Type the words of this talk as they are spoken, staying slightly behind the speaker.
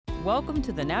Welcome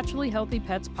to the Naturally Healthy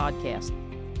Pets podcast.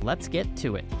 Let's get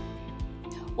to it.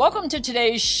 Welcome to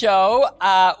today's show.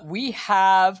 We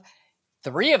have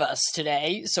three of us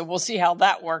today, so we'll see how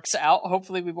that works out.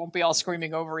 Hopefully we won't be all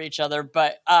screaming over each other,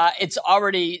 but it's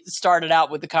already started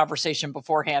out with the conversation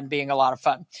beforehand being a lot of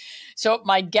fun. So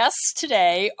my guests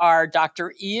today are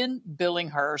Dr. Ian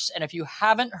Billinghurst, and if you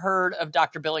haven't heard of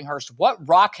Dr. Billinghurst, what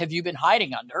rock have you been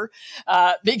hiding under?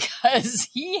 Because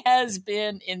he has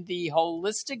been in the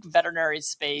holistic veterinary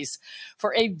space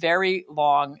for a very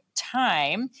long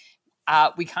time.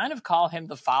 We kind of call him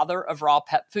the father of raw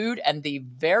pet food. And the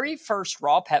very first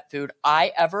raw pet food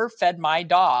I ever fed my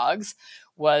dogs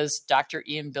was Dr.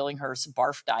 Ian Billinghurst's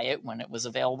Barf Diet when it was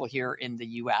available here in the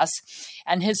US.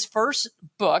 And his first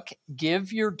book,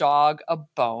 Give Your Dog a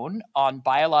Bone, on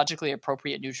biologically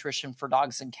appropriate nutrition for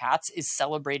dogs and cats, is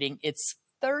celebrating its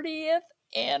 30th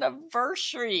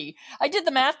anniversary. I did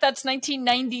the math. That's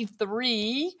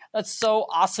 1993. That's so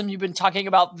awesome. You've been talking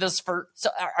about this for, so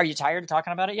are you tired of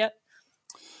talking about it yet?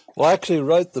 Well, I actually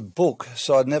wrote the book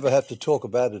so I'd never have to talk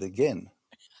about it again.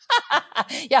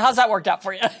 Yeah, how's that worked out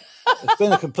for you? It's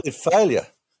been a complete failure.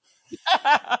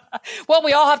 Well,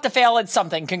 we all have to fail at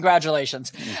something. Congratulations.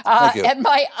 Thank you. And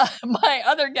my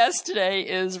other guest today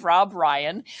is Rob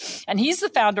Ryan, and he's the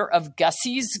founder of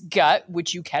Gussie's Gut,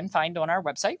 which you can find on our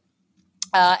website.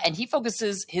 And he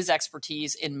focuses his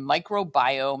expertise in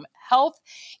microbiome health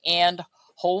and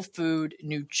whole food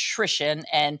nutrition.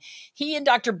 And he and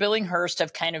Dr. Billinghurst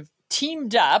have kind of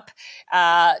teamed up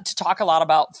to talk a lot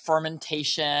about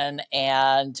fermentation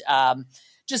and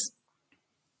just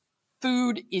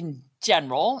food in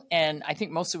general. And I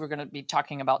think mostly we're going to be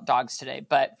talking about dogs today.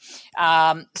 But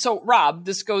so Rob,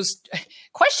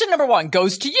 question number one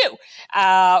goes to you.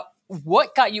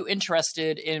 What got you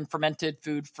interested in fermented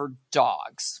food for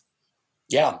dogs?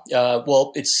 Yeah,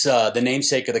 well, it's the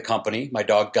namesake of the company, my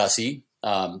dog Gussie.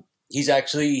 He's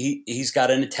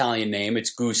got an Italian name.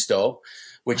 It's Gusto,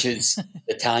 which is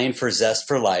Italian for zest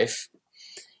for life.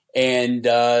 And,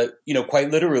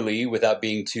 quite literally, without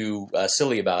being too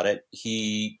silly about it,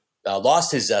 he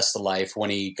lost his zest to life when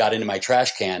he got into my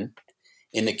trash can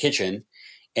in the kitchen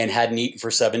and hadn't eaten for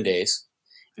 7 days.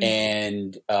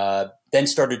 And then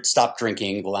stopped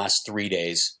drinking the last 3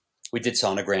 days. We did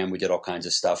sonogram. We did all kinds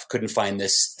of stuff. Couldn't find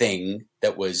this thing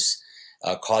that was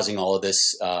causing all of this,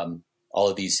 all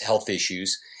of these health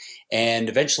issues. And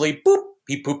eventually, boop,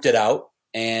 he pooped it out.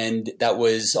 And that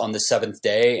was on the 7th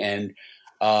day. And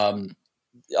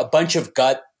a bunch of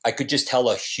gut, I could just tell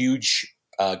a huge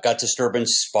gut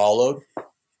disturbance followed.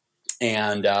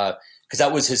 And because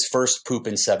that was his first poop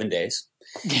in 7 days.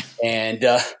 And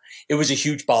it was a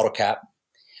huge bottle cap.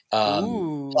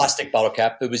 Plastic bottle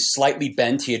cap. It was slightly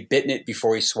bent. He had bitten it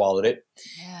before he swallowed it.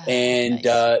 Yeah, and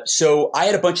nice. So I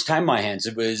had a bunch of time on my hands.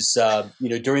 It was,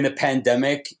 during the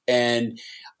pandemic, and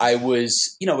I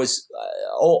was,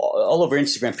 all over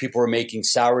Instagram, people were making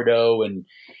sourdough. And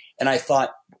I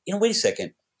thought, wait a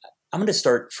second, I'm going to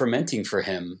start fermenting for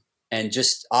him and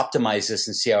just optimize this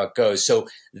and see how it goes. So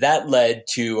that led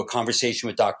to a conversation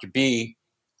with Dr. B.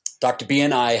 Dr. B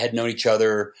and I had known each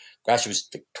other, it was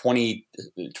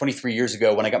 23 years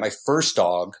ago when I got my first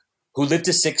dog, who lived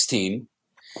to 16.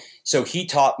 So he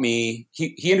taught me,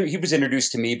 he was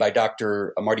introduced to me by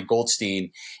Dr. Marty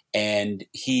Goldstein, and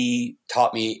he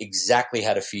taught me exactly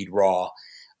how to feed raw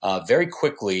very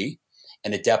quickly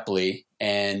and adeptly.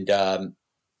 And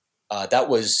that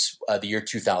was the year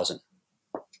 2000.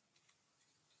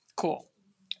 Cool.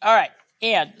 All right.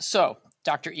 And so,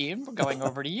 Dr. Ian, we're going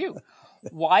over to you.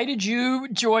 Why did you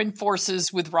join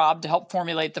forces with Rob to help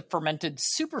formulate the fermented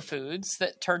superfoods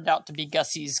that turned out to be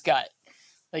Gussie's Gut?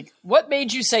 Like, what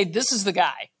made you say this is the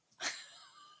guy?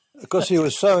 Because he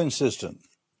was so insistent.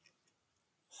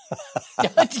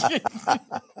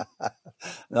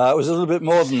 No, it was a little bit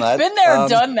more than that. Been there,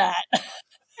 done that.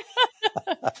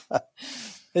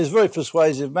 He's a very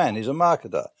persuasive man. He's a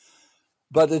marketer.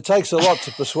 But it takes a lot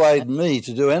to persuade me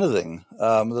to do anything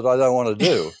that I don't want to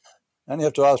do. And you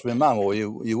have to ask my mum, or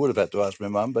you would have had to ask my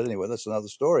mum. But anyway, that's another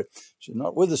story. She's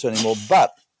not with us anymore.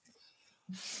 But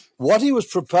what he was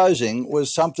proposing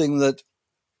was something that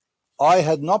I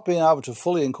had not been able to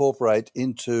fully incorporate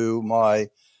into my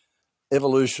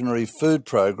evolutionary food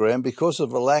program because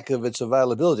of the lack of its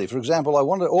availability. For example, I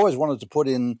always wanted to put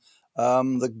in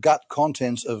the gut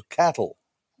contents of cattle.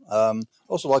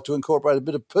 Also like to incorporate a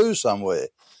bit of poo somewhere.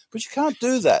 But you can't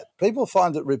do that. People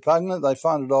find it repugnant. They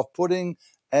find it off-putting.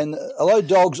 And although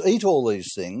dogs eat all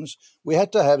these things, we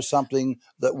had to have something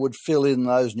that would fill in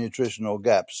those nutritional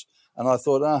gaps. And I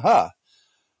thought,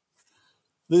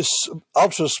 this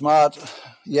ultra-smart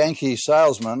Yankee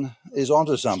salesman is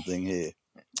onto something here.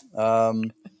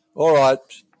 all right,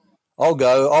 I'll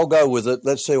go with it.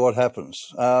 Let's see what happens.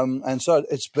 And so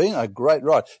it's been a great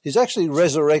ride. He's actually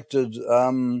resurrected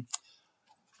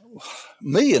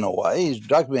me in a way. He's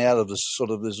dug me out of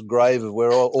this grave of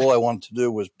where all I wanted to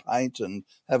do was paint and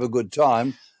have a good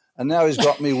time. And now he's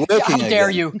got me working How dare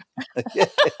again. you?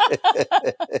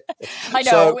 I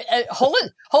know.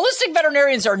 Holistic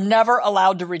veterinarians are never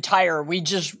allowed to retire. We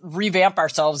just revamp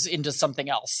ourselves into something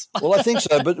else. Well, I think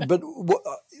so. But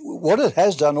what it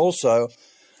has done also,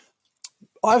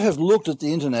 I have looked at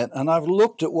the internet and I've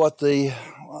looked at what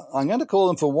I'm going to call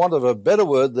them, for want of a better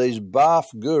word, these barf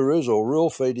gurus or rule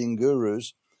feeding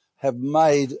gurus have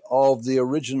made of the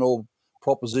original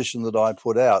proposition that I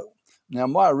put out. Now,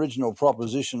 my original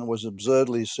proposition was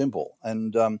absurdly simple.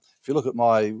 And if you look at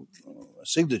my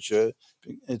signature,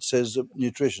 it says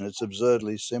nutrition. It's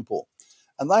absurdly simple.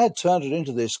 And they had turned it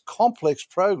into this complex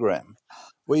program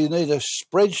where you need a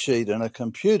spreadsheet and a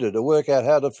computer to work out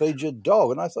how to feed your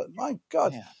dog. And I thought, my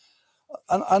God. Yeah.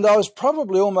 And I was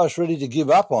probably almost ready to give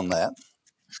up on that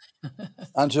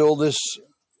until this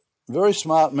very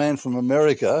smart man from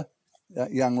America,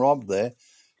 young Rob there,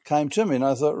 came to me. And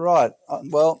I thought, right,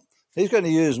 well, he's going to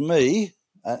use me,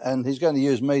 and he's going to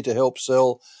use me to help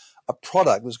sell a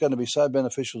product that's going to be so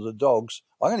beneficial to dogs.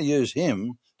 I'm going to use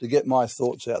him to get my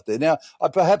thoughts out there. Now, I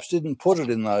perhaps didn't put it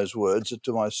in those words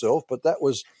to myself, but that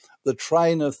was the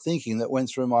train of thinking that went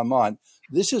through my mind.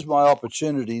 This is my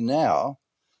opportunity now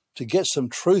to get some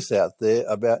truth out there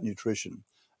about nutrition.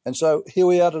 And so here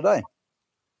we are today.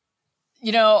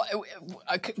 You know,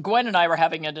 Gwen and I were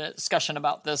having a discussion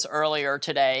about this earlier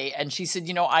today, and she said,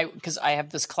 because I have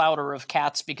this clouder of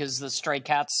cats because the stray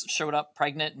cats showed up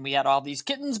pregnant and we had all these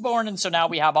kittens born. And so now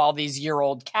we have all these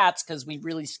year-old cats because we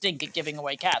really stink at giving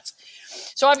away cats.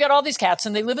 So I've got all these cats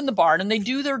and they live in the barn and they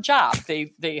do their job.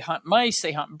 They hunt mice,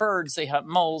 they hunt birds, they hunt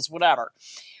moles, whatever.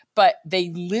 But they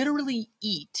literally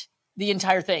eat the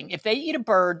entire thing. If they eat a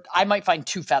bird, I might find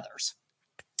 2 feathers.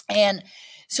 And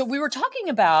so we were talking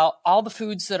about all the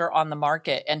foods that are on the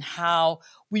market and how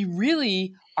we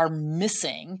really are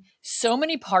missing so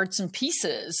many parts and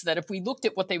pieces that if we looked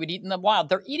at what they would eat in the wild,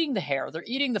 they're eating the hair, they're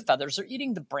eating the feathers, they're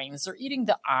eating the brains, they're eating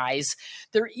the eyes,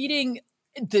 they're eating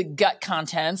the gut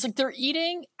contents, like they're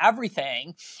eating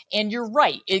everything. And you're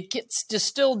right. It gets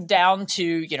distilled down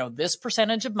to, this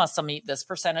percentage of muscle meat, this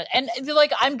percentage. And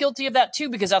like, I'm guilty of that too,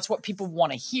 because that's what people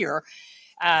want to hear.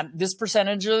 This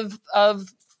percentage of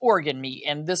organ meat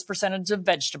and this percentage of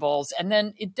vegetables. And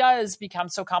then it does become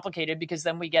so complicated because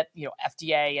then we get,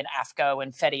 FDA and AFCO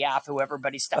and FEDIAF, who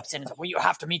everybody steps in and says, well, you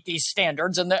have to meet these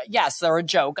standards. And yes, they're a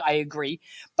joke. I agree.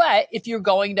 But if you're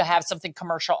going to have something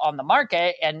commercial on the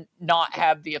market and not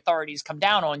have the authorities come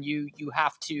down on you, you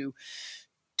have to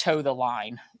toe the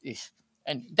line.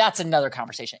 And that's another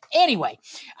conversation. Anyway,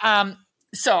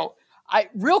 so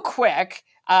real quick,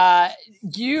 and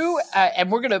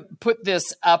we're going to put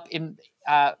this up in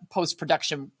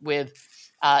post-production with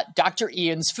Dr.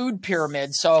 Ian's food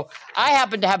pyramid. So I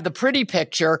happen to have the pretty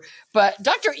picture, but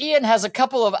Dr. Ian has a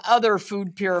couple of other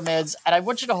food pyramids, and I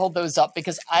want you to hold those up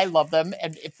because I love them.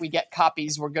 And if we get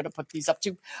copies, we're going to put these up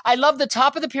too. I love the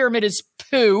top of the pyramid is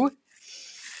poo.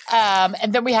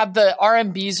 And then we have the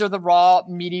RMBs, or the raw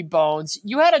meaty bones.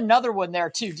 You had another one there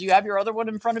too. Do you have your other one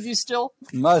in front of you still?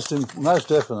 Most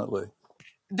definitely.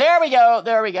 There we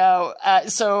go.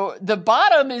 So the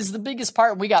bottom is the biggest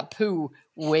part. We got poo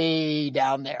way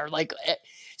down there.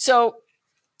 So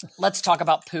let's talk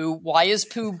about poo. Why is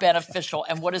poo beneficial?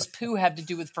 And what does poo have to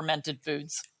do with fermented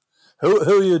foods? Who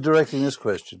are you directing this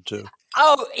question to?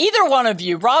 Oh, either one of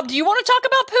you. Rob, do you want to talk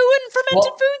about poo and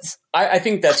fermented foods? I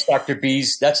think that's Dr.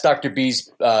 B's. That's Dr. B's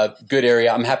good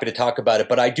area. I'm happy to talk about it.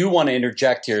 But I do want to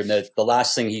interject here in the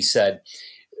last thing he said.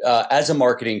 As a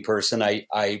marketing person,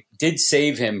 I did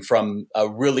save him from a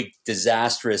really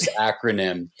disastrous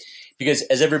acronym because,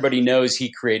 as everybody knows,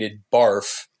 he created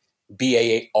BARF,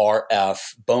 BARF,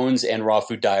 Bones and Raw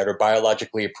Food Diet, or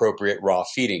Biologically Appropriate Raw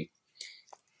Feeding.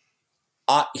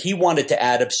 He wanted to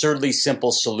add absurdly simple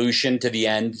solution to the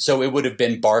end, so it would have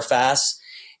been BARFAS.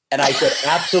 And I said,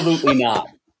 absolutely not.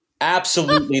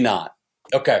 Absolutely not.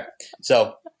 Okay,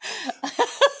 so...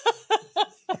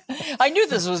 I knew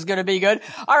this was going to be good.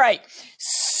 All right.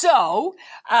 So,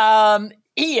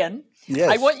 Ian, yes.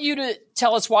 I want you to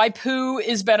tell us why poo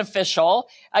is beneficial.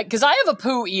 Because I have a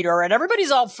poo eater and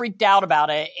everybody's all freaked out about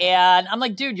it. And I'm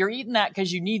like, dude, you're eating that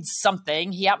because you need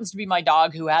something. He happens to be my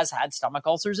dog who has had stomach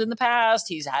ulcers in the past.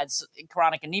 He's had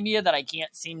chronic anemia that I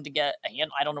can't seem to get a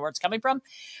hand. I don't know where it's coming from.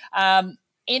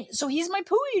 And so he's my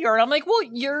poo eater. And I'm like, well,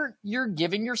 you're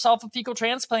giving yourself a fecal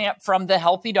transplant from the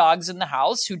healthy dogs in the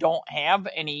house who don't have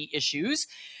any issues.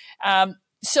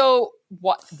 So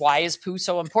why is poo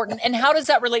so important? And how does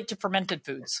that relate to fermented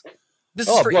foods? This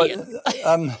is for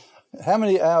Ian. How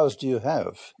many hours do you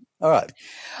have? All right.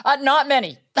 Not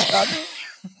many.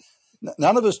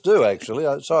 None of us do, actually,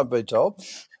 so I've been told,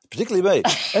 particularly me.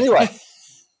 Anyway,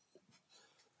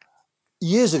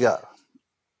 years ago,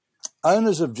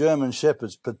 owners of German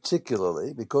Shepherds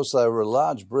particularly, because they were a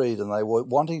large breed and they were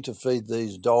wanting to feed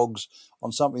these dogs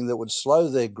on something that would slow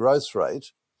their growth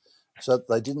rate so that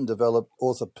they didn't develop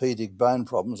orthopedic bone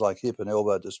problems like hip and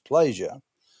elbow dysplasia,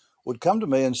 would come to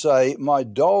me and say, my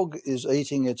dog is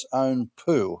eating its own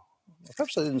poo.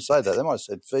 Perhaps they didn't say that. They might have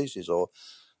said feces or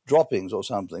droppings or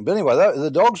something. But anyway, the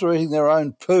dogs were eating their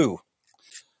own poo.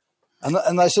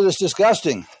 And they said, it's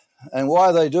disgusting. And why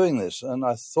are they doing this? And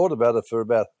I thought about it for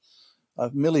about a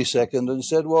millisecond and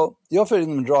said, well, you're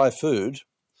feeding them dry food.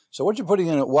 So what you're putting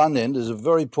in at one end is a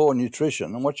very poor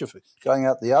nutrition, and what you're going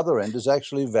out the other end is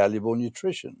actually valuable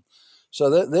nutrition.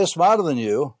 So they're smarter than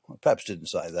you. Perhaps didn't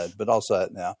say that, but I'll say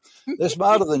it now. They're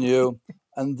smarter than you,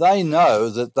 and they know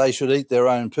that they should eat their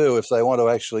own poo if they want to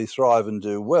actually thrive and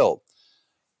do well.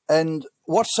 And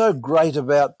what's so great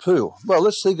about poo? Well,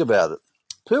 let's think about it.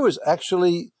 Poo is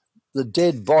actually the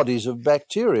dead bodies of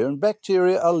bacteria, and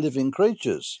bacteria are living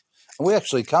creatures. And we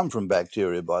actually come from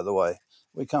bacteria, by the way.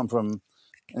 We come from,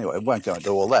 anyway, I won't go into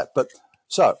all that. But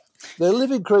so they're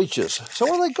living creatures. So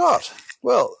what have they got?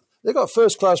 Well, they've got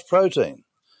first-class protein.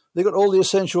 They've got all the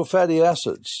essential fatty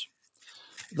acids.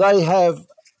 They have,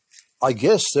 I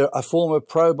guess, they're a form of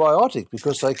probiotic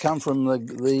because they come from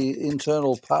the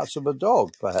internal parts of a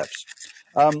dog, perhaps.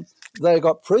 They've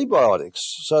got prebiotics.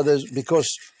 So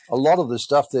because a lot of the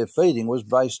stuff they're feeding was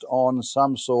based on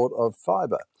some sort of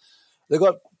fiber. They've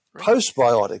got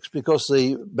postbiotics because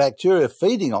the bacteria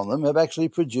feeding on them have actually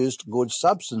produced good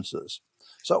substances.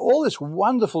 So all this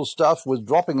wonderful stuff was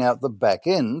dropping out the back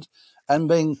end and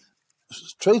being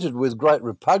treated with great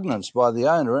repugnance by the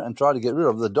owner and tried to get rid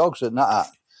of. The dog said, nah,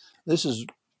 this is,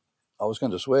 I was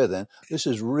going to swear then, this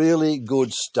is really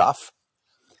good stuff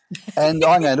and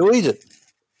I'm going to eat it.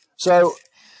 So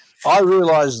I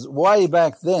realised way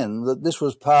back then that this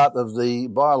was part of the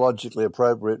biologically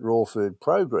appropriate raw food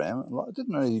program. I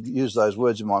didn't really use those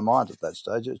words in my mind at that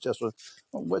stage. It's just,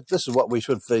 well, this is what we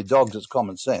should feed dogs. It's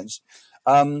common sense.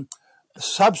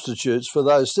 Substitutes for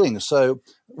those things. So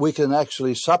we can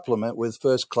actually supplement with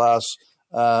first-class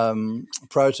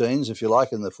proteins, if you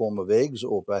like, in the form of eggs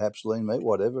or perhaps lean meat,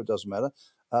 whatever, it doesn't matter.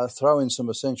 Throw in some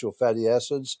essential fatty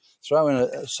acids, throw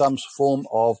in some form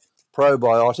of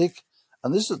probiotic.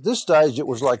 And at this stage, it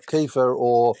was like kefir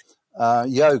or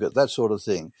yogurt, that sort of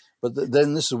thing. But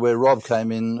then this is where Rob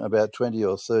came in about 20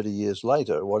 or 30 years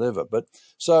later, or whatever. But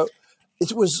so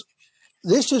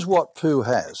this is what poo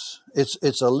has.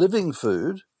 It's a living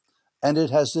food, and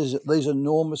it has these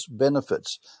enormous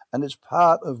benefits. And it's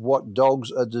part of what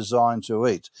dogs are designed to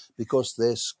eat because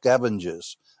they're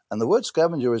scavengers. And the word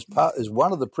scavenger is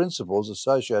one of the principles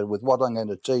associated with what I'm going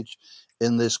to teach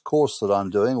in this course that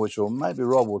I'm doing, which maybe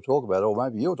Rob will talk about, or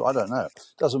maybe you'll, I don't know.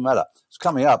 Doesn't matter. It's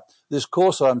coming up. This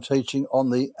course I'm teaching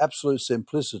on the absolute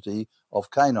simplicity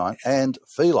of canine and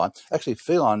feline. Actually,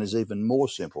 feline is even more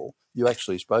simple. You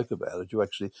actually spoke about it. You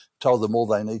actually told them all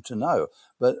they need to know.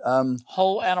 But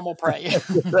whole animal prey.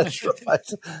 That's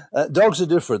right. Dogs are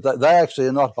different. They actually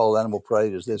are not whole animal prey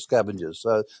eaters. They're scavengers.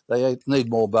 So they need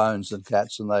more bones than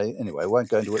cats. And anyway, won't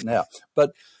go into it now.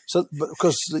 But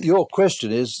because your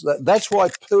question is, that's why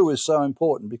poo is so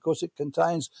important, because it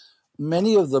contains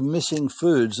many of the missing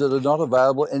foods that are not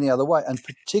available any other way, and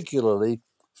particularly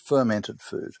fermented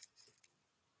food.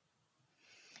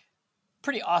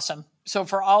 Pretty awesome. So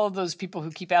for all of those people who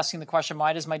keep asking the question,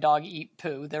 why does my dog eat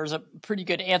poo? There's a pretty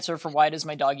good answer for why does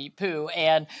my dog eat poo.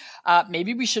 And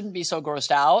maybe we shouldn't be so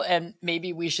grossed out, and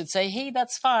maybe we should say, hey,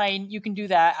 that's fine. You can do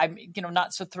that. I'm,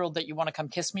 not so thrilled that you want to come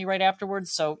kiss me right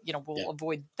afterwards. So, we'll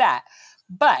avoid that.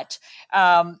 But,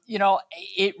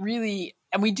 it really,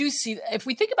 and we do see, if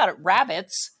we think about it,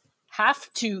 rabbits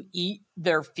have to eat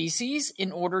their feces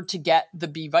in order to get the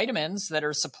B vitamins that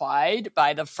are supplied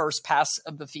by the first pass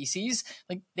of the feces.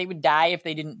 Like, they would die if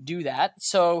they didn't do that.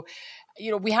 So,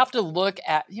 we have to look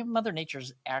at, Mother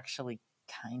Nature's actually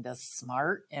kind of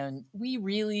smart, and we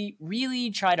really,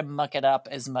 really try to muck it up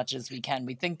as much as we can.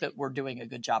 We think that we're doing a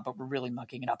good job, but we're really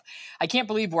mucking it up. I can't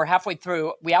believe we're halfway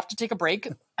through. We have to take a break.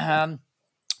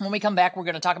 When we come back, we're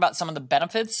going to talk about some of the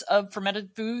benefits of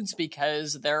fermented foods,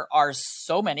 because there are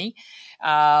so many.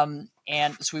 And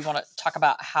so we want to talk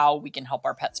about how we can help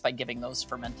our pets by giving those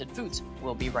fermented foods.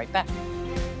 We'll be right back.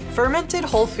 Fermented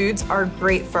whole foods are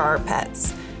great for our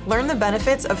pets. Learn the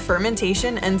benefits of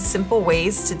fermentation and simple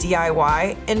ways to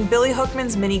DIY in Billy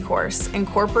Hookman's mini course,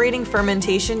 Incorporating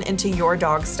Fermentation into Your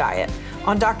Dog's Diet,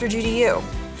 on Dr. Judy U.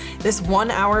 This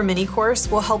 1-hour mini course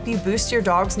will help you boost your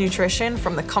dog's nutrition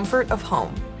from the comfort of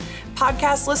home.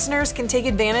 Podcast listeners can take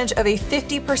advantage of a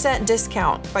 50%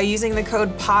 discount by using the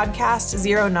code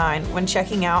PODCAST09 when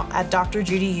checking out at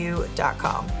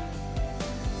drjudyu.com.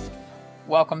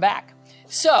 Welcome back.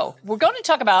 So we're going to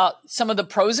talk about some of the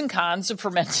pros and cons of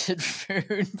fermented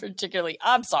food, particularly,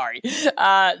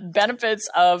 benefits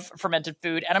of fermented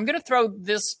food. And I'm going to throw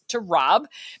this to Rob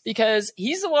because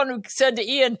he's the one who said to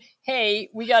Ian, hey,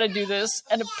 we got to do this.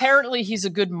 And apparently he's a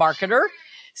good marketer.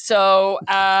 So,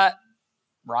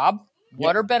 Rob,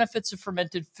 what are benefits of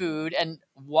fermented food and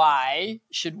why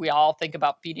should we all think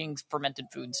about feeding fermented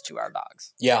foods to our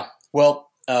dogs? Yeah, well,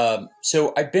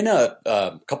 so I've been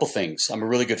a couple things. I'm a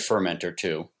really good fermenter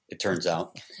too, it turns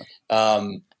out.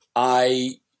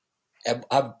 I've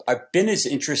been as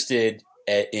interested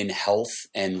in health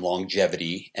and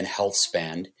longevity and health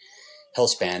span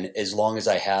as long as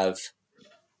I have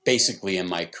basically in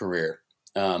my career.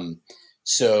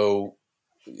 So,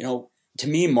 to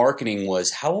me, marketing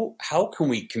was how can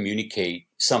we communicate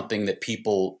something that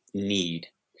people need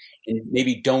and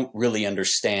maybe don't really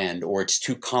understand, or it's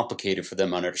too complicated for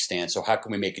them to understand. So how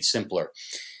can we make it simpler?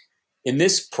 In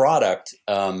this product,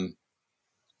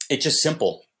 it's just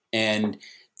simple. And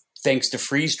thanks to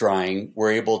freeze drying,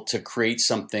 we're able to create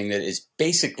something that is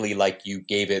basically like you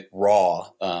gave it raw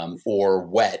or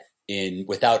wet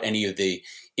without any of the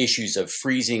issues of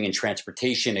freezing and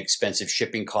transportation, expensive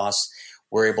shipping costs.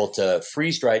 We're able to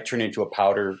freeze dry it, turn it into a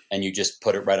powder, and you just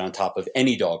put it right on top of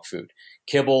any dog food.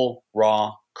 Kibble,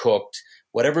 raw, cooked,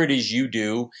 whatever it is you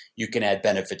do, you can add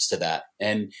benefits to that.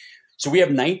 And so we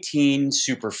have 19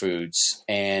 superfoods,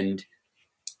 and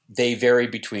they vary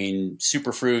between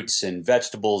superfruits and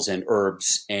vegetables and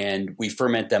herbs, and we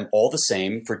ferment them all the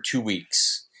same for 2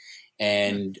 weeks.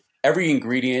 And every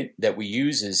ingredient that we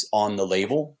use is on the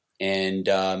label. And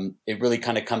it really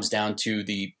kind of comes down to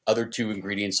the other two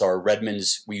ingredients are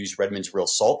Redmond's. We use Redmond's real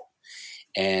salt.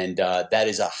 And that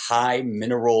is a high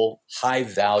mineral, high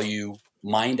value,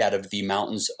 mined out of the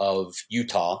mountains of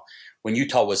Utah. When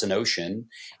Utah was an ocean,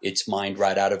 it's mined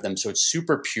right out of them. So it's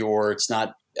super pure. It's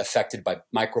not affected by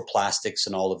microplastics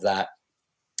and all of that.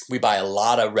 We buy a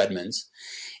lot of Redmond's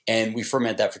and we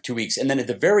ferment that for 2 weeks. And then at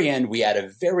the very end, we add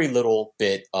a very little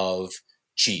bit of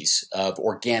cheese, of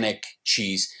organic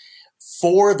cheese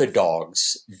for the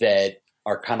dogs that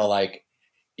are kind of like,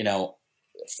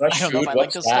 fresh food,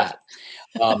 what's that?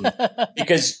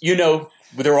 Because,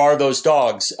 there are those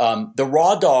dogs, the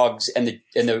raw dogs and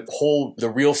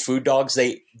the real food dogs,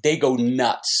 they go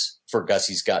nuts for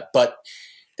Gussie's Gut. But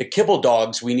the kibble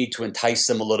dogs, we need to entice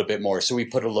them a little bit more. So we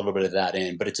put a little bit of that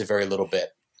in, but it's a very little bit.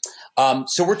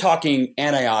 So we're talking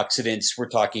antioxidants, we're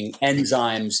talking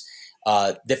enzymes.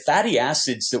 The fatty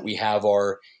acids that we have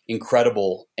are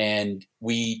incredible. And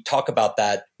we talk about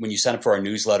that when you sign up for our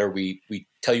newsletter. We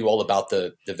tell you all about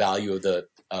the value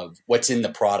of what's in the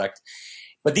product.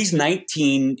 But these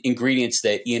 19 ingredients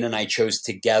that Ian and I chose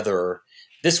together,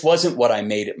 this wasn't what I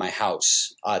made at my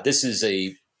house. This is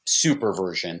a super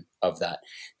version of that.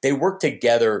 They work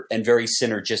together and very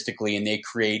synergistically, and they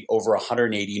create over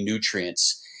 180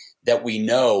 nutrients that we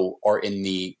know are in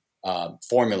the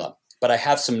formula. But I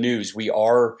have some news. We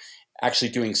are actually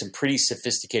doing some pretty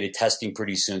sophisticated testing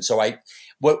pretty soon. So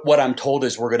what I'm told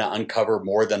is we're going to uncover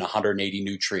more than 180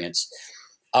 nutrients.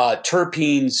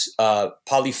 Terpenes,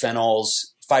 polyphenols,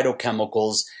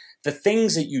 phytochemicals, the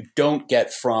things that you don't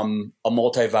get from a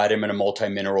multivitamin, a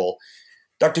multimineral.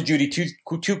 Dr. Judy, two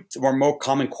more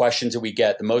common questions that we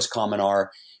get, the most common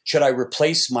are, should I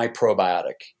replace my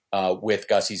probiotic with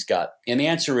Gussie's Gut? And the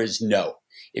answer is no.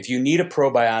 If you need a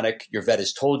probiotic, your vet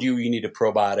has told you need a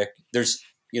probiotic.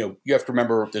 You have to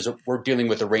remember we're dealing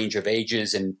with a range of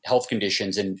ages and health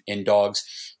conditions in dogs.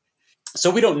 So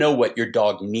we don't know what your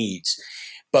dog needs,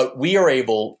 but we are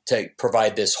able to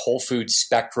provide this whole food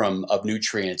spectrum of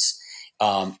nutrients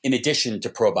in addition to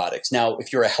probiotics. Now,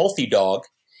 if you're a healthy dog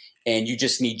and you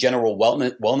just need general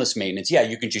wellness maintenance, yeah,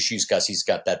 you can just use Gussie's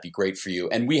Gut. That'd be great for you.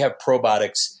 And we have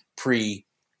probiotics pre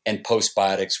and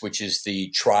postbiotics, which is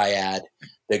the triad,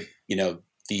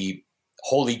 the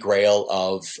holy grail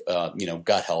of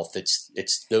gut health.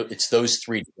 It's those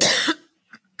three.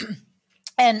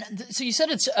 And so you said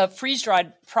it's a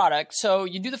freeze-dried product. So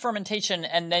you do the fermentation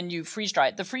and then you freeze-dry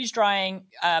it. The freeze-drying,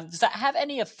 does that have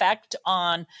any effect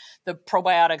on the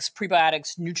probiotics,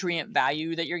 prebiotics, nutrient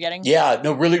value that you're getting? Yeah,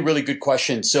 no, really, really good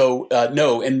question. So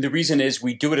no, and the reason is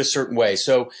we do it a certain way.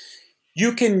 So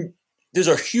you can there's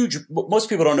a huge, most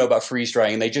people don't know about freeze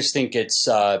drying. They just think it's,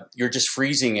 you're just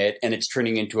freezing it and it's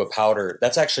turning into a powder.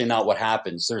 That's actually not what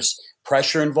happens. There's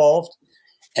pressure involved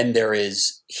and there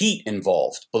is heat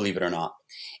involved, believe it or not.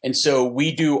 And so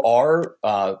we do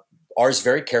ours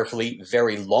very carefully,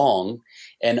 very long,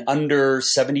 and under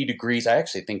 70 degrees. I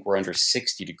actually think we're under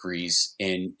 60 degrees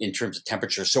in terms of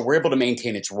temperature. So we're able to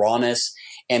maintain its rawness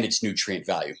and its nutrient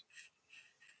value.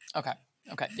 Okay.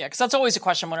 Yeah. Cause that's always a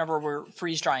question whenever we're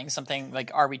freeze drying something,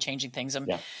 like, are we changing things?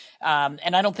 And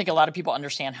I don't think a lot of people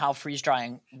understand how freeze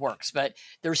drying works, but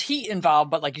there's heat involved.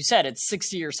 But like you said, it's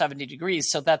 60 or 70 degrees.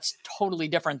 So that's totally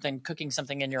different than cooking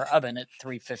something in your oven at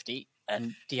 350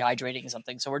 and dehydrating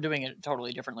something. So we're doing it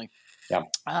totally differently. Yeah.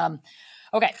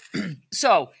 Okay.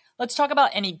 So let's talk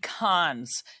about any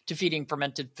cons to feeding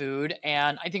fermented food.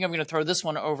 And I think I'm going to throw this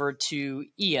one over to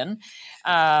Ian.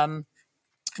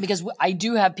 Because I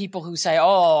do have people who say,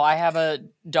 oh, I have a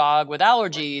dog with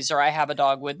allergies, or I have a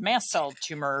dog with mast cell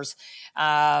tumors.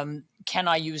 Can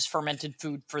I use fermented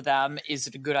food for them? Is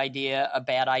it a good idea, a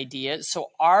bad idea?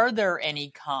 So are there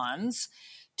any cons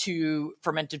to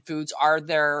fermented foods? Are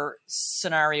there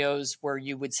scenarios where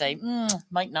you would say,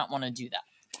 might not want to do that?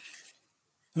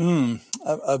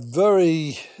 A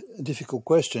very difficult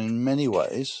question in many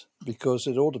ways, because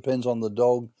it all depends on the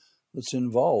dog that's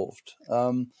involved.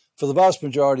 For the vast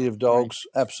majority of dogs,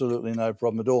 absolutely no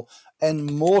problem at all. And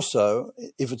more so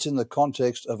if it's in the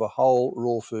context of a whole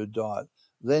raw food diet.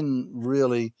 Then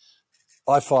really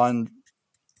I find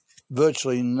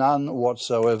virtually none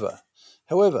whatsoever.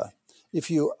 However, if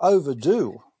you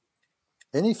overdo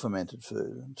any fermented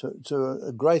food to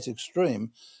a great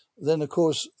extreme, then of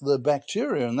course the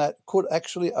bacteria in that could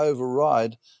actually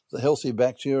override the healthy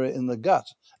bacteria in the gut,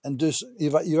 and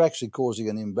you're actually causing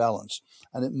an imbalance,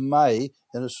 and it may,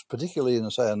 and it's particularly in,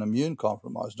 say, an immune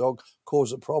compromised dog,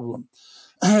 cause a problem.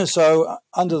 So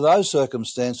under those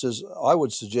circumstances, I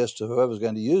would suggest to whoever's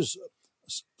going to use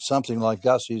something like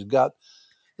Gussie's Gut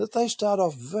that they start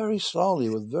off very slowly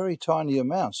with very tiny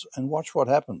amounts and watch what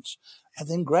happens, and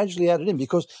then gradually add it in,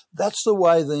 because that's the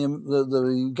way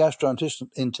the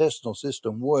gastrointestinal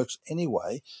system works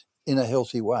anyway, in a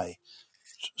healthy way.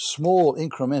 Small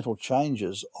incremental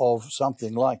changes of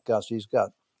something like Gussie's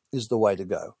Gut is the way to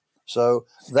go. So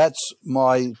that's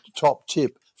my top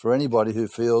tip for anybody who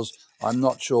feels, I'm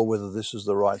not sure whether this is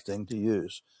the right thing to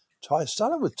use.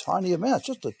 Start with tiny amounts,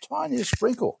 just a tiniest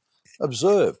sprinkle.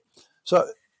 Observe. So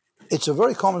it's a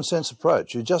very common sense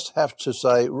approach. You just have to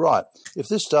say, right, if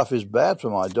this stuff is bad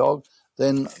for my dog,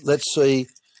 then let's see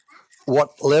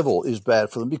what level is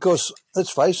bad for them. Because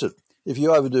let's face it, if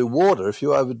you overdo water, if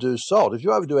you overdo salt, if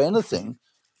you overdo anything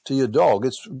to your dog,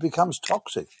 it becomes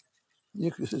toxic.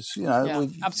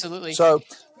 Absolutely. So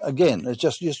again, it's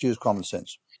just use common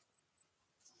sense.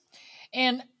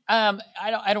 And I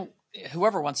don't.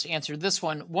 Whoever wants to answer this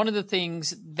one of the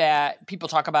things that people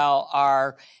talk about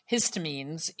are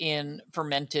histamines in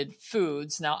fermented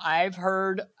foods. Now, I've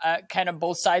heard kind of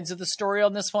both sides of the story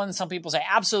on this one. Some people say,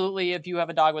 absolutely, if you have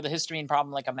a dog with a histamine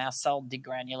problem, like a mast cell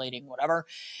degranulating, whatever,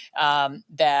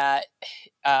 that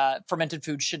fermented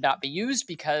food should not be used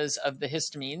because of the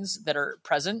histamines that are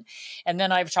present. And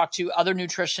then I've talked to other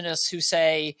nutritionists who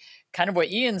say, kind of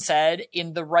what Ian said,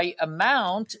 in the right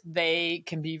amount, they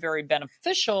can be very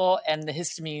beneficial and the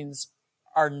histamines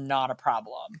are not a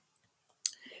problem.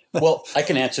 Well, I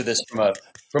can answer this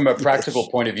from a practical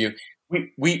point of view.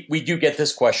 We do get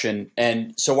this question.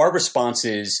 And so our response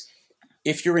is,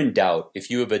 if you're in doubt, if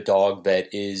you have a dog that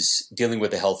is dealing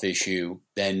with a health issue,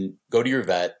 then go to your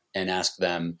vet and ask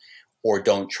them, or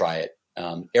don't try it.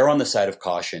 Err on the side of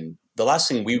caution. The last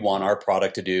thing we want our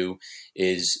product to do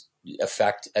is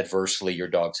affect adversely your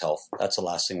dog's health. That's the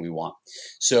last thing we want.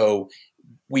 So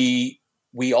we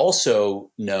also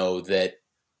know that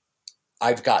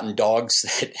I've gotten dogs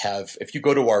that have, if you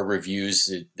go to our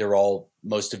reviews,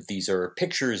 most of these are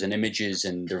pictures and images,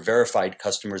 and they're verified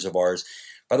customers of ours.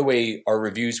 By the way, our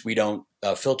reviews, we don't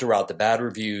filter out the bad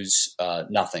reviews,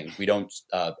 nothing. We don't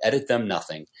edit them,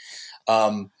 nothing.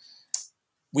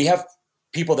 We have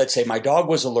people that say, my dog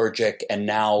was allergic and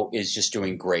now is just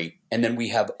doing great. And then we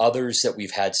have others that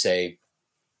we've had say,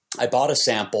 I bought a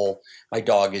sample, my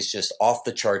dog is just off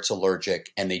the charts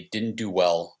allergic, and they didn't do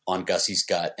well on Gussie's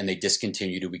Gut, and they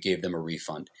discontinued it. We gave them a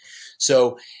refund.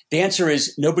 So the answer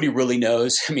is nobody really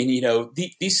knows. I mean,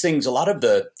 these things, a lot of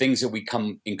the things that we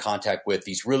come in contact with,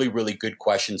 these really, really good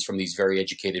questions from these very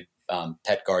educated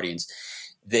pet guardians,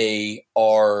 they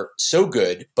are so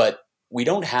good, but we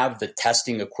don't have the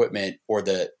testing equipment or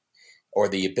the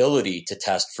ability to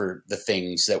test for the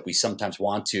things that we sometimes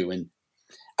want to. And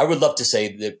I would love to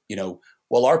say that,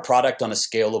 well, our product on a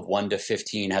scale of 1 to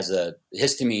 15 has a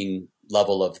histamine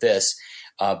level of this.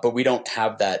 But we don't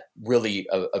have that really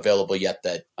available yet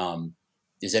that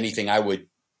is anything I would,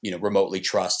 remotely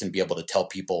trust and be able to tell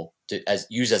people to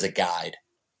use as a guide.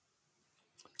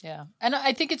 Yeah. And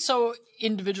I think it's so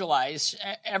individualized.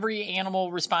 Every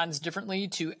animal responds differently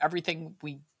to everything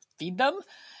we feed them,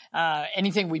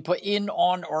 anything we put in,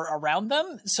 on, or around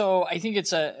them. So I think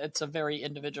it's a very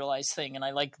individualized thing. And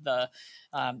I like the,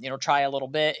 try a little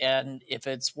bit. And if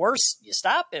it's worse, you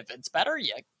stop. If it's better,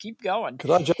 you keep going.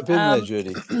 Could I jump in there,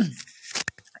 Judy?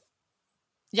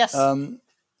 Yes.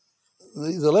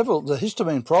 The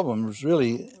histamine problem is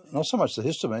really not so much the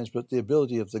histamines, but the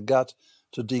ability of the gut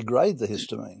to degrade the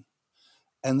histamine.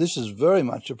 And this is very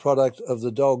much a product of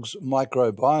the dog's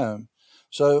microbiome.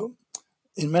 So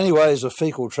in many ways, a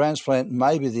fecal transplant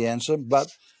may be the answer.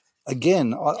 But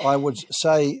again, I would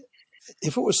say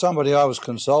if it was somebody I was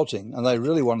consulting and they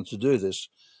really wanted to do this,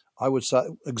 I would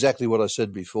say exactly what I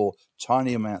said before,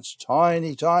 tiny amounts,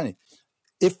 tiny.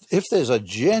 If there's a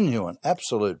genuine,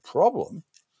 absolute problem,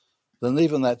 then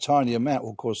even that tiny amount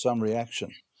will cause some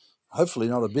reaction. Hopefully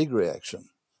not a big reaction.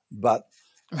 But,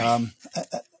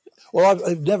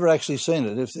 I've never actually seen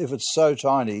it. If it's so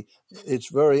tiny,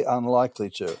 it's very unlikely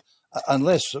to,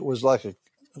 unless it was like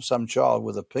some child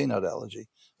with a peanut allergy,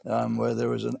 where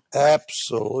there is an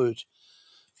absolute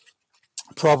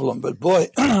problem. But boy,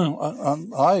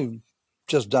 I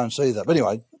just don't see that. But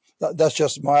anyway, that's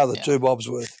just my other 2 bobs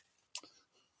worth.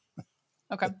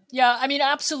 Okay. Yeah. I mean,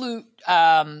 absolute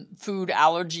food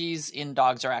allergies in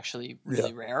dogs are actually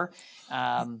really rare.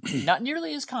 Not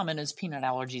nearly as common as peanut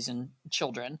allergies in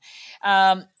children.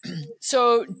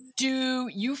 So do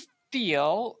you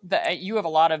feel that you have a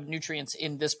lot of nutrients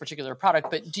in this particular product,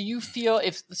 but do you feel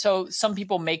some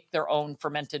people make their own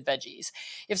fermented veggies.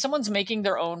 If someone's making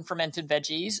their own fermented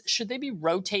veggies, should they be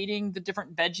rotating the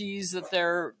different veggies that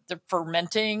they're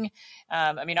fermenting?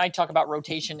 I talk about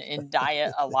rotation in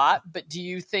diet a lot, but do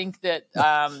you think that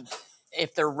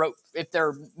if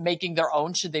they're making their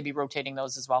own, should they be rotating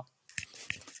those as well?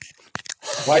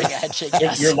 Right.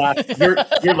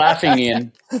 You're laughing,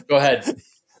 Ian. Go ahead.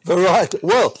 Right.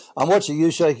 Well, I'm watching you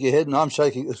shake your head, and I'm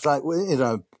shaking in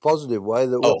a positive way.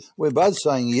 We're both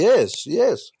saying yes.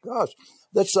 Gosh,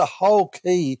 that's the whole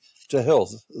key to health.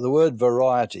 The word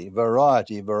variety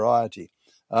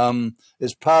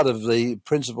is part of the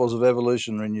principles of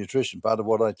evolutionary nutrition, part of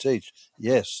what I teach.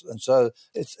 Yes, and so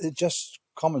it's just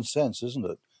common sense, isn't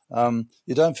it?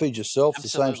 You don't feed yourself the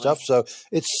same stuff, so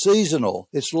it's seasonal,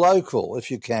 it's local if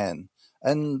you can,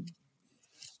 and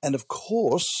of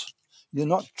course, you're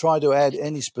not trying to add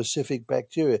any specific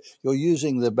bacteria. You're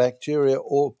using the bacteria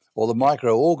or the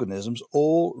microorganisms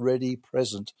already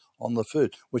present on the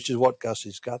food, which is what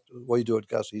we do at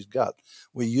Gussie's Gut.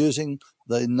 We're using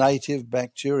the native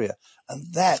bacteria.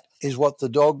 And that is what the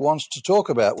dog wants to talk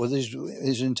about with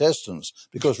his intestines.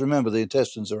 Because remember, the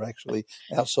intestines are actually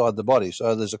outside the body.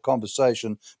 So there's a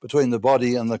conversation between the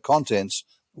body and the contents,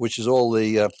 which is all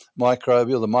the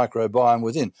microbiome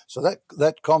within. So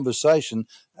that conversation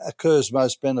occurs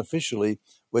most beneficially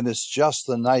when it's just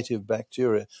the native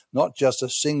bacteria, not just a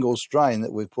single strain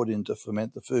that we've put in to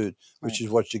ferment the food, which is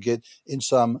what you get in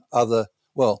some other,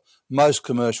 most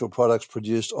commercial products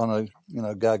produced on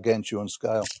a gargantuan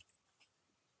scale.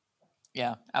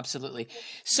 Yeah, absolutely.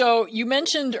 So you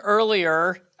mentioned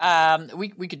earlier, we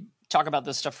could talk about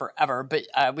this stuff forever, but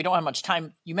we don't have much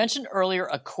time. You mentioned earlier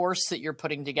a course that you're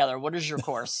putting together. What is your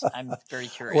course? I'm very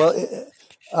curious. Well,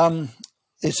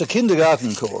 it's a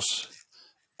kindergarten course,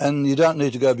 and you don't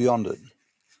need to go beyond it,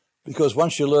 because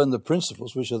once you learn the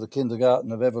principles, which are the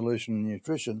kindergarten of evolution and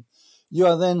nutrition, you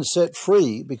are then set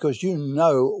free because you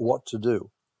know what to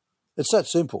do. It's that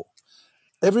simple.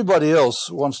 Everybody else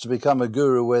wants to become a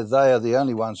guru where they are the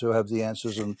only ones who have the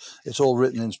answers, and it's all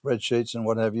written in spreadsheets and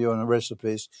what have you and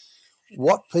recipes.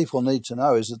 What people need to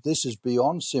know is that this is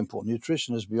beyond simple.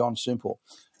 Nutrition is beyond simple.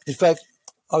 In fact,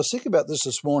 I was thinking about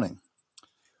this morning.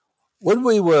 When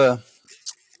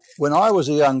I was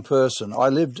a young person, I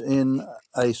lived in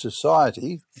a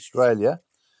society, Australia,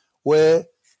 where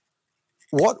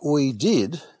what we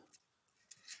did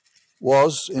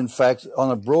was, in fact,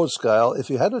 on a broad scale, if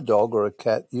you had a dog or a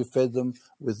cat, you fed them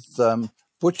with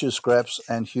butcher scraps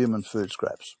and human food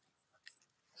scraps.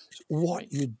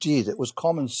 What you did, it was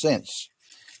common sense.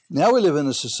 Now we live in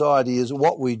a society is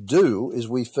what we do is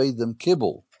we feed them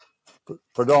kibble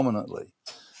predominantly.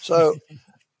 So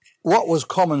what was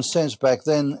common sense back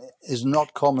then is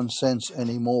not common sense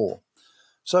anymore.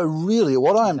 So really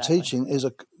what I am teaching is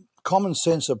a common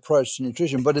sense approach to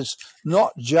nutrition, but it's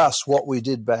not just what we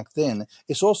did back then.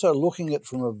 It's also looking at it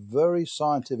from a very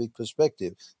scientific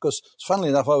perspective, because funnily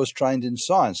enough, I was trained in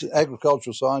science,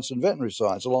 agricultural science and veterinary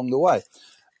science along the way.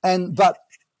 But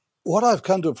what I've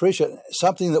come to appreciate,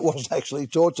 something that wasn't actually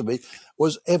taught to me,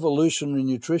 was evolutionary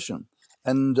nutrition.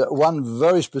 And one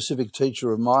very specific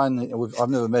teacher of mine, I've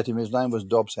never met him, his name was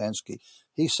Dobzhansky.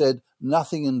 He said,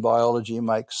 nothing in biology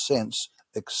makes sense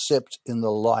except in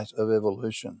the light of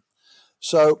evolution.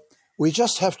 So we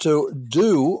just have to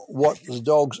do what the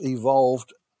dogs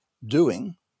evolved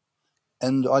doing,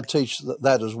 and I teach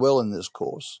that as well in this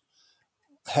course,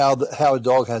 how a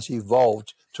dog has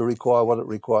evolved to require what it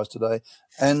requires today.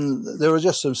 And there are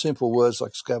just some simple words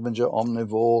like scavenger,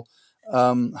 omnivore,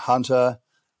 hunter,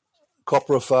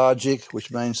 coprophagic,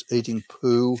 which means eating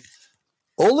poo.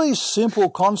 All these simple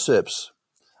concepts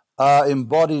are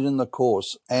embodied in the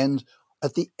course, and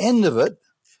at the end of it,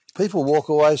 people walk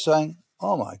away saying,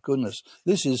 oh my goodness,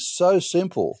 this is so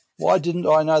simple. Why didn't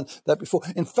I know that before?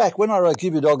 In fact, when I wrote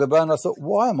Give Your Dog a Bone, I thought,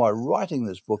 why am I writing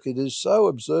this book? It is so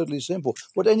absurdly simple.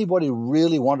 Would anybody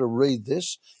really want to read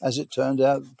this? As it turned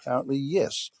out, apparently,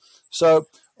 yes. So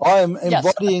I am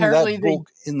embodying that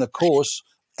book in the course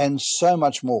and so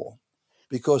much more,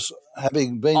 because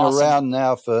having been around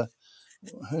now for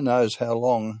who knows how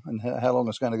long and how long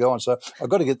it's going to go on. So I've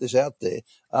got to get this out there.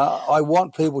 I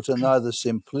want people to know the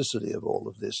simplicity of all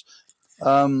of this.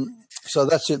 So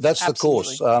that's it. That's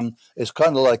Absolutely. The course. It's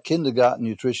kind of like kindergarten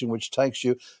nutrition, which takes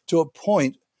you to a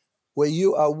point where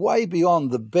you are way beyond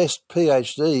the best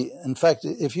PhD. In fact,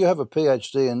 if you have a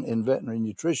PhD in veterinary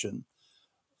nutrition,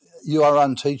 you are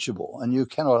unteachable and you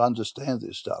cannot understand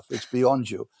this stuff. It's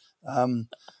beyond you.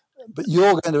 But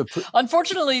you're going to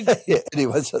unfortunately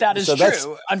anyway, that is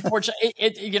true. Unfortunately,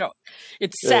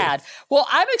 it's sad. Well,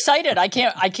 I'm excited. I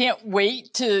can't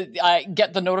wait to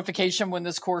get the notification when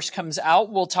this course comes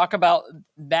out. We'll talk about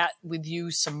that with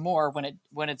you some more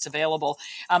when it's available.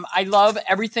 I love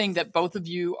everything that both of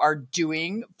you are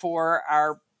doing for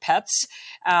our pets.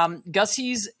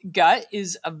 Gussie's Gut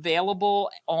is available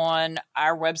on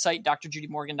our website,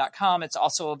 drjudymorgan.com. It's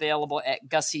also available at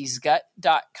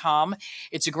gussiesgut.com.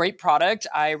 It's a great product.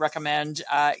 I recommend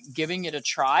giving it a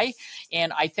try.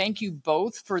 And I thank you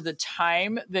both for the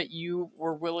time that you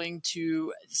were willing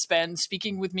to spend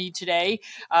speaking with me today,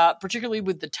 particularly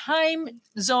with the time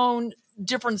zone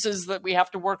differences that we have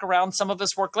to work around. Some of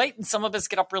us work late and some of us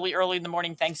get up really early in the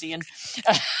morning. Thanks, Ian.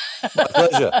 My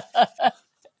pleasure.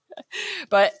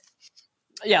 But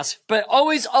yes, but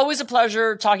always a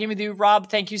pleasure talking with you, Rob.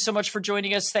 Thank you so much for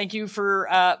joining us. Thank you for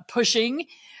pushing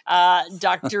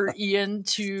Dr. Ian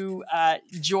to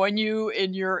join you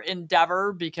in your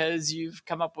endeavor, because you've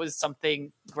come up with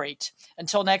something great.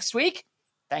 Until next week,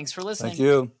 thanks for listening. Thank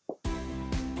you.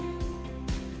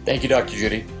 Thank you, Dr.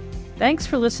 Judy. Thanks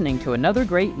for listening to another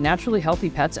great Naturally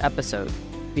Healthy Pets episode.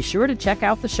 Be sure to check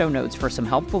out the show notes for some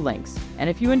helpful links. And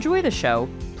if you enjoy the show,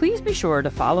 please be sure to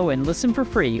follow and listen for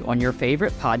free on your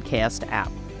favorite podcast app.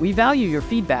 We value your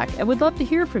feedback and would love to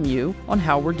hear from you on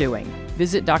how we're doing.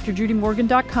 Visit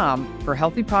drjudymorgan.com for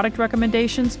healthy product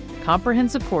recommendations,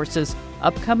 comprehensive courses,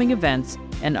 upcoming events,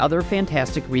 and other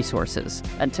fantastic resources.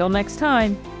 Until next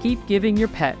time, keep giving your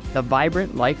pet the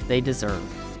vibrant life they deserve.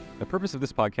 The purpose of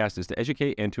this podcast is to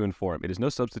educate and to inform. It is no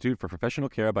substitute for professional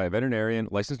care by a veterinarian,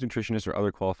 licensed nutritionist, or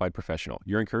other qualified professional.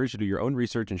 You're encouraged to do your own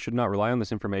research and should not rely on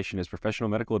this information as professional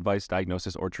medical advice,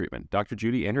 diagnosis, or treatment. Dr.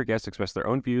 Judy and her guests express their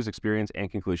own views, experience,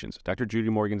 and conclusions. Dr. Judy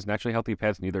Morgan's Naturally Healthy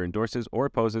Pets neither endorses or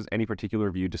opposes any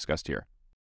particular view discussed here.